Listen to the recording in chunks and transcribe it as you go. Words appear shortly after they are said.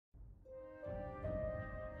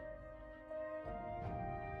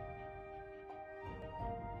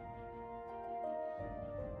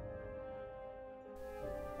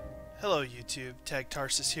Hello YouTube, Tag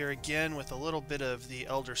Tarsus here again with a little bit of the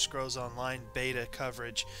Elder Scrolls Online beta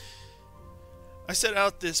coverage. I set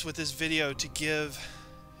out with this video to give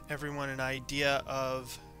everyone an idea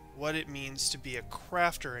of what it means to be a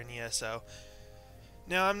crafter in ESO.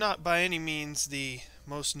 Now, I'm not by any means the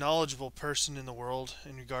most knowledgeable person in the world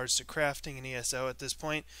in regards to crafting in ESO at this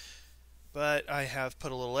point, but I have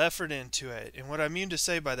put a little effort into it. And what I mean to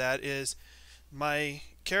say by that is my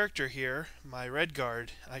character here, my Red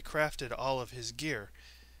Guard, I crafted all of his gear.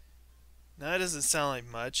 Now that doesn't sound like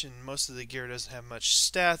much, and most of the gear doesn't have much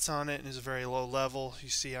stats on it and is a very low level. You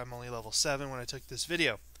see I'm only level 7 when I took this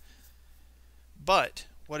video. But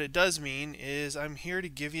what it does mean is I'm here to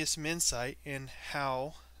give you some insight in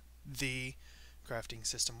how the crafting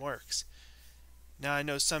system works. Now I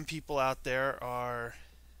know some people out there are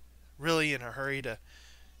really in a hurry to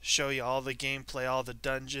show you all the gameplay, all the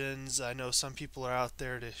dungeons. I know some people are out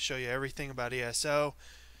there to show you everything about ESO,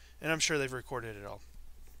 and I'm sure they've recorded it all.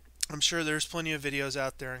 I'm sure there's plenty of videos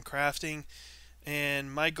out there on crafting,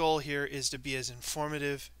 and my goal here is to be as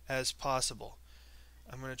informative as possible.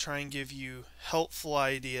 I'm going to try and give you helpful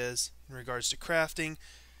ideas in regards to crafting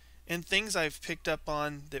and things I've picked up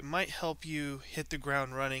on that might help you hit the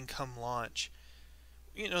ground running come launch.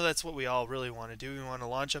 You know, that's what we all really want to do. We want to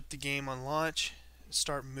launch up the game on launch,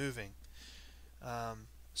 start moving.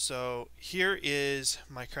 So here is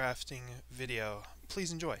my crafting video.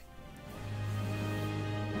 Please enjoy.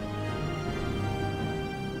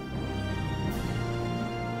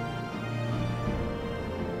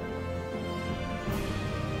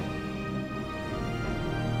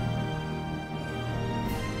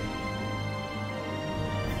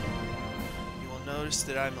 You will notice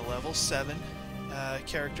that I'm a level 7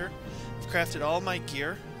 character. I've crafted all my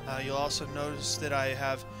gear. You'll also notice that I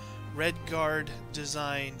have Red Guard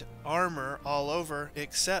designed armor all over,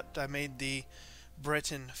 except I made the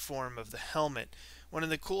Breton form of the helmet. One of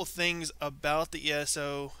the cool things about the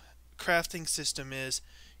ESO crafting system is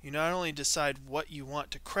you not only decide what you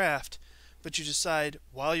want to craft, but you decide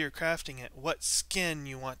while you're crafting it what skin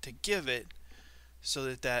you want to give it so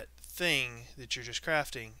that that thing that you're just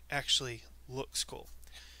crafting actually looks cool.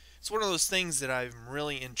 It's one of those things that I'm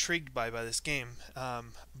really intrigued by this game.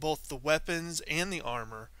 Both the weapons and the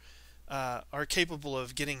armor are capable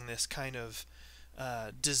of getting this kind of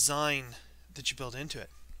design that you build into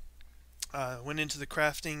it. Went into the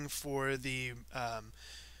crafting for the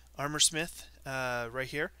armor smith right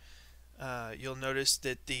here. You'll notice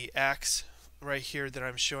that the axe right here that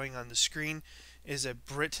I'm showing on the screen is a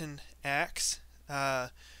Breton axe.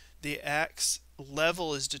 The axe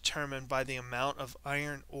level is determined by the amount of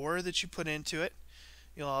iron ore that you put into it.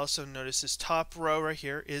 You'll also notice this top row right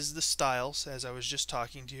here is the styles, as I was just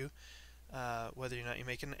talking to you, whether or not you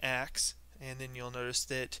make an axe. And then you'll notice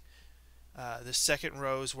that the second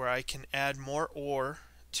row is where I can add more ore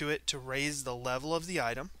to it to raise the level of the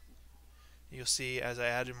item. You'll see as I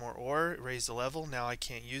added more ore, it raised the level. Now I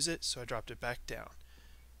can't use it, so I dropped it back down.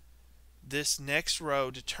 This next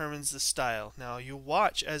row determines the style. Now you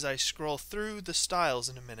watch as I scroll through the styles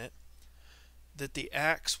in a minute that the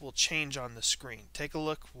axe will change on the screen. Take a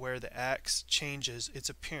look where the axe changes its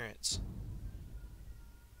appearance.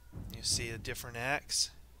 You see a different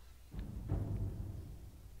axe.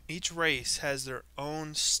 Each race has their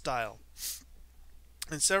own style.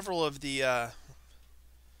 And several of the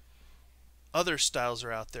other styles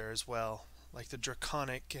are out there as well, like the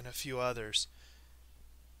Draconic and a few others.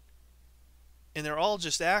 And they're all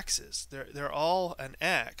just axes. They're all an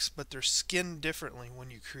axe, but they're skinned differently when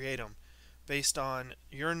you create them based on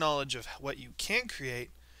your knowledge of what you can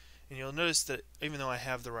create. And you'll notice that even though I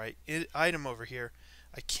have the right item over here,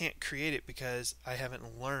 I can't create it because I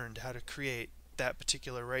haven't learned how to create that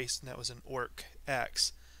particular race, and that was an orc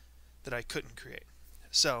axe that I couldn't create.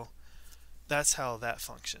 So that's how that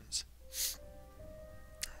functions.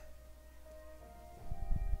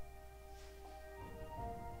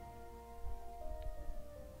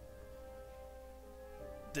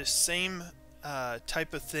 This same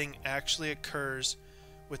type of thing actually occurs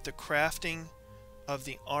with the crafting of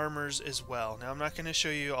the armors as well. Now I'm not going to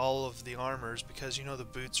show you all of the armors because you know the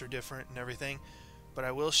boots are different and everything, but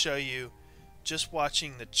I will show you just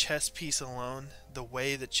watching the chest piece alone, the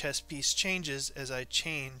way the chest piece changes as I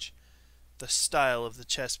change the style of the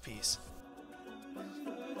chest piece.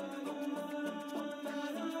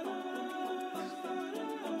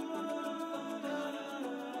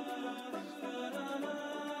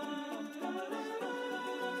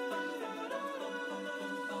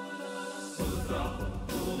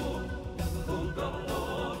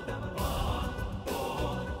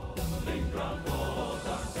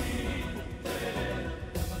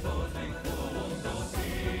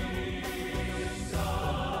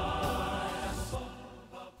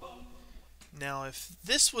 Now, if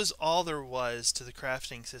this was all there was to the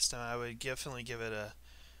crafting system, I would definitely give it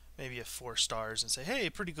maybe a 4 stars and say,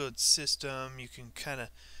 hey, pretty good system. You can kind of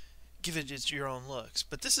give it your own looks.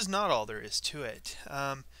 But this is not all there is to it.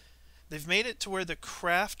 They've made it to where the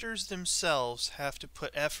crafters themselves have to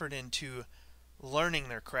put effort into learning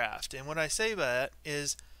their craft. And what I say by that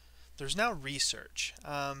is there's now research.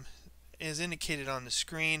 As indicated on the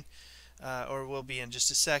screen, or will be in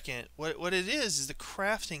just a second, what it is the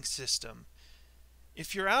crafting system.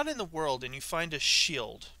 If you're out in the world and you find a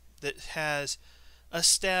shield that has a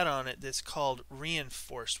stat on it that's called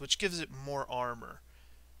reinforced, which gives it more armor,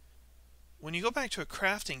 when you go back to a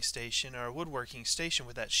crafting station or a woodworking station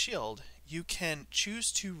with that shield, you can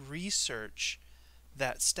choose to research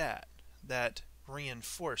that stat, that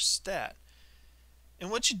reinforced stat. And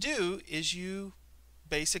what you do is you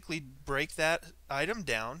basically break that item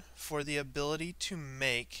down for the ability to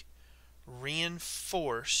make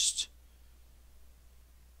reinforced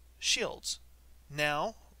shields.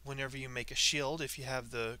 Now, whenever you make a shield, if you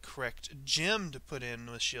have the correct gem to put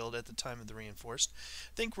in with shield at the time of the reinforced,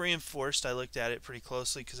 I think reinforced, I looked at it pretty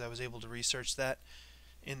closely because I was able to research that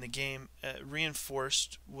in the game.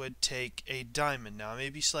 Reinforced would take a diamond. Now, I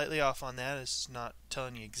may be slightly off on that. It's not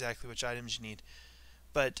telling you exactly which items you need.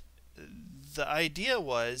 But the idea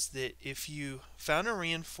was that if you found a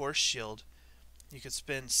reinforced shield, you could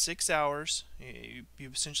spend 6 hours,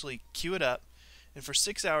 you essentially queue it up, and for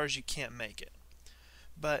 6 hours you can't make it.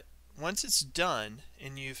 But once it's done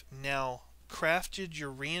and you've now crafted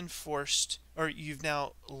your reinforced, or you've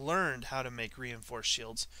now learned how to make reinforced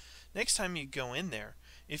shields, next time you go in there,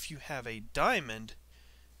 if you have a diamond,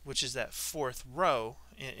 which is that 4th row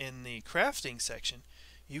in the crafting section,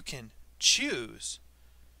 you can choose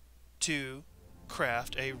to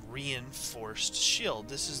craft a reinforced shield.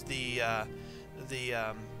 This is the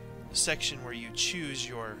section where you choose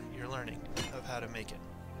your learning of how to make it.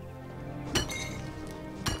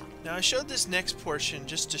 Now, I showed this next portion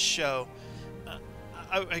just to show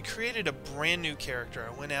I created a brand new character.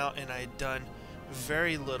 I went out and I had done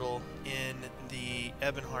very little in the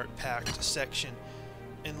Ebonheart Pact section,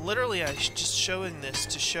 and literally I just showing this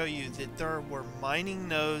to show you that there were mining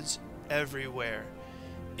nodes everywhere.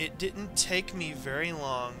 It didn't take me very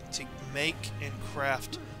long to make and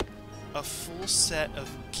craft a full set of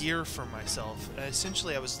gear for myself.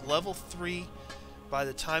 Essentially, I was level 3 by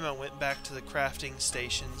the time I went back to the crafting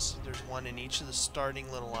stations. There's one in each of the starting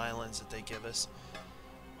little islands that they give us.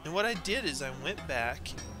 And what I did is I went back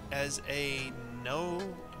as a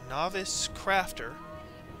novice crafter.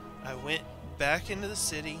 I went back into the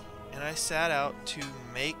city and I sat out to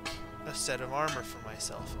make a set of armor for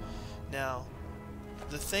myself. Now,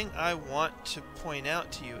 the thing I want to point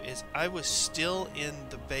out to you is I was still in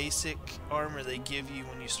the basic armor they give you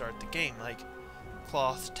when you start the game, like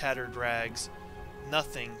cloth, tattered rags,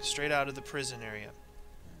 nothing, straight out of the prison area.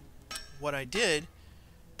 What I did,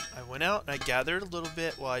 I went out and I gathered a little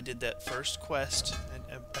bit while I did that first quest.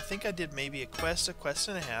 I think I did maybe a quest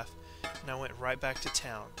and a half, and I went right back to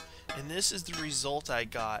town. And this is the result I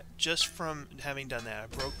got just from having done that. I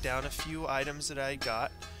broke down a few items that I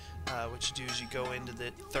got. What you do is you go into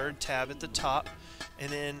the 3rd tab at the top, and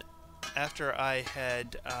then after I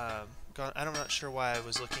had gone, I'm not sure why I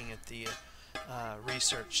was looking at the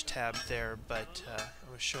research tab there, but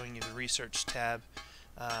I was showing you the research tab,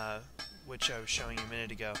 which I was showing you a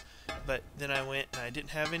minute ago. But then I went and I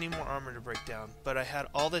didn't have any more armor to break down, but I had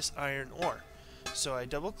all this iron ore. So I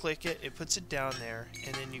double click it, it puts it down there,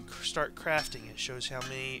 and then you start crafting it. It shows how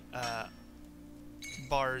many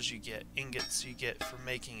bars you get, ingots you get for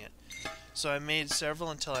making it. So I made several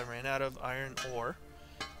until I ran out of iron ore,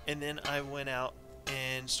 and then I went out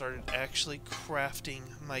and started actually crafting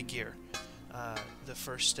my gear. The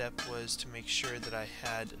first step was to make sure that I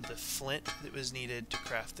had the flint that was needed to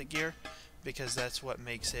craft the gear, because that's what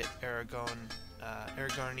makes it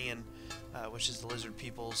Aragornian, which is the lizard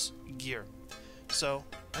people's gear. So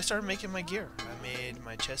I started making my gear. I made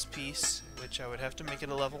my chest piece, which I would have to make it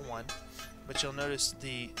a level 1, but you'll notice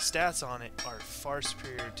the stats on it are far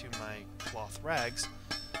superior to my cloth rags.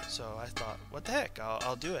 So I thought, what the heck,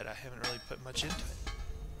 I'll do it. I haven't really put much into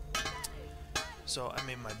it. So I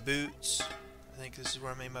made my boots. I think this is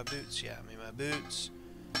where I made my boots. Yeah, I made my boots.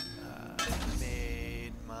 I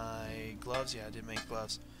made my gloves. Yeah, I did make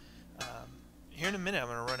gloves. Here in a minute I'm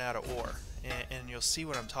going to run out of ore, and you'll see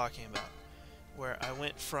what I'm talking about. Where I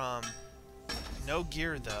went from no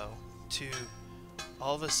gear though to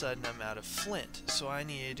all of a sudden I'm out of flint. So I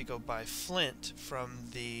needed to go buy flint from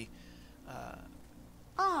the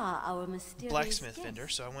Ah, our mysterious blacksmith guest. vendor,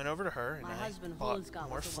 so I went over to her and My I husband bought Holsgar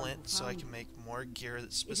more was the one who flint so I found can you. make more gear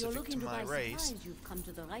that's If you're specific looking to my buy race. supplies, you've come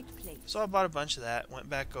to the right place. So I bought a bunch of that,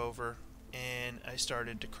 went back over, and I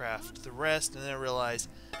started to craft the rest, and then I realized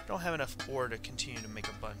I don't have enough ore to continue to make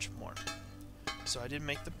a bunch more. So I did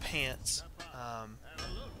make the pants.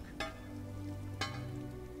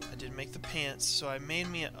 So I made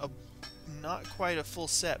me a not quite a full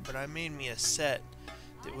set, but I made me a set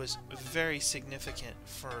that was very significant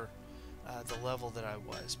for the level that I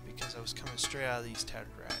was, because I was coming straight out of these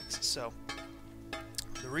tattered rags. So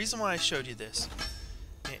the reason why I showed you this,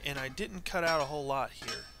 and I didn't cut out a whole lot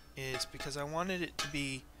here, is because I wanted it to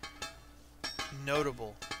be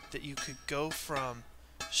notable that you could go from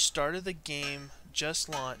start of the game, just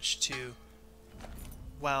launched, to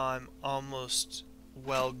wow,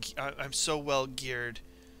 I'm so well geared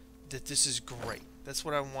that this is great. That's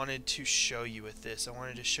what I wanted to show you with this. I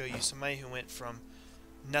wanted to show you somebody who went from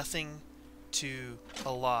nothing to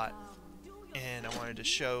a lot, and I wanted to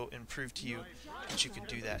show and prove to you that you could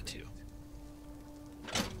do that too.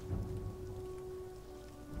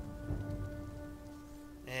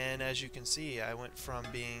 And as you can see, I went from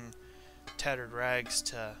being tattered rags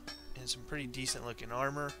to in some pretty decent looking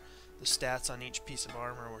armor. The stats on each piece of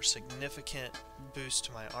armor were significant boost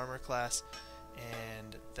to my armor class,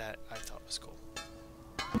 and that I thought was cool.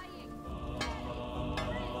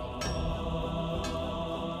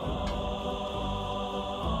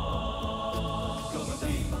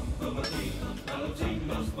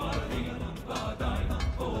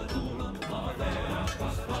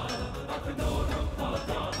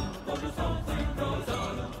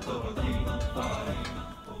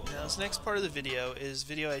 Now this next part of the video is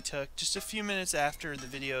video I took just a few minutes after the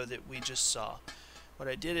video that we just saw. What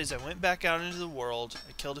I did is I went back out into the world,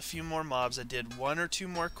 I killed a few more mobs, I did 1 or 2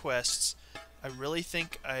 more quests. I really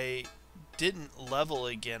think I didn't level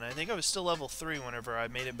again. I think I was still level 3 whenever I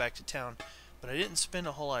made it back to town, but I didn't spend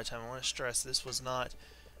a whole lot of time. I want to stress this was not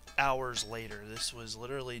hours later. This was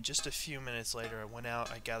literally just a few minutes later. I went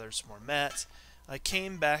out, I gathered some more mats, I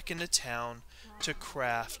came back into town to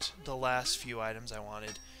craft the last few items I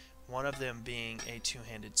wanted. One of them being a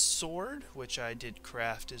two-handed sword, which I did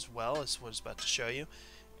craft as well as what I was about to show you,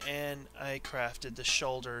 and I crafted the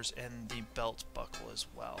shoulders and the belt buckle as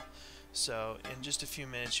well. So in just a few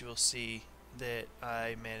minutes you will see that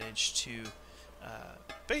I managed to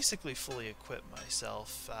basically fully equip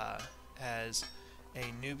myself as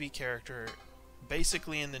a newbie character,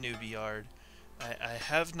 basically in the newbie yard. I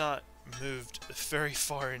have not moved very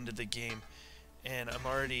far into the game, and I'm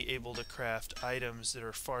already able to craft items that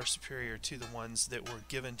are far superior to the ones that were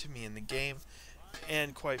given to me in the game,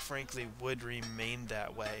 and quite frankly would remain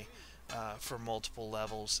that way for multiple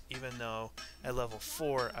levels. Even though at level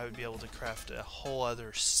 4 I would be able to craft a whole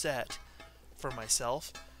other set for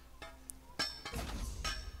myself,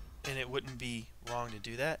 and it wouldn't be wrong to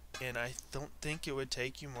do that, and I don't think it would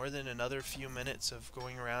take you more than another few minutes of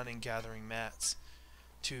going around and gathering mats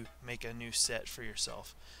to make a new set for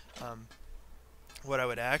yourself. What I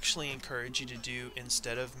would actually encourage you to do,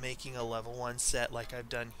 instead of making a level 1 set like I've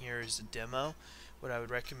done here as a demo, what I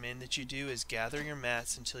would recommend that you do is gather your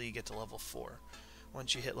mats until you get to level 4.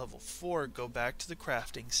 Once you hit level 4, go back to the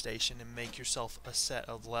crafting station and make yourself a set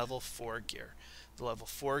of level 4 gear. The level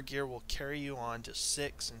 4 gear will carry you on to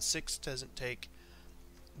 6, and 6 doesn't take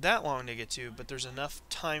that long to get to, but there's enough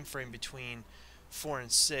time frame between 4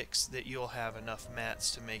 and 6 that you'll have enough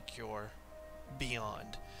mats to make your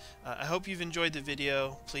beyond. I hope you've enjoyed the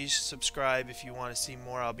video. Please subscribe if you want to see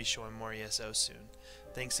more. I'll be showing more ESO soon.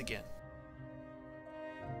 Thanks again.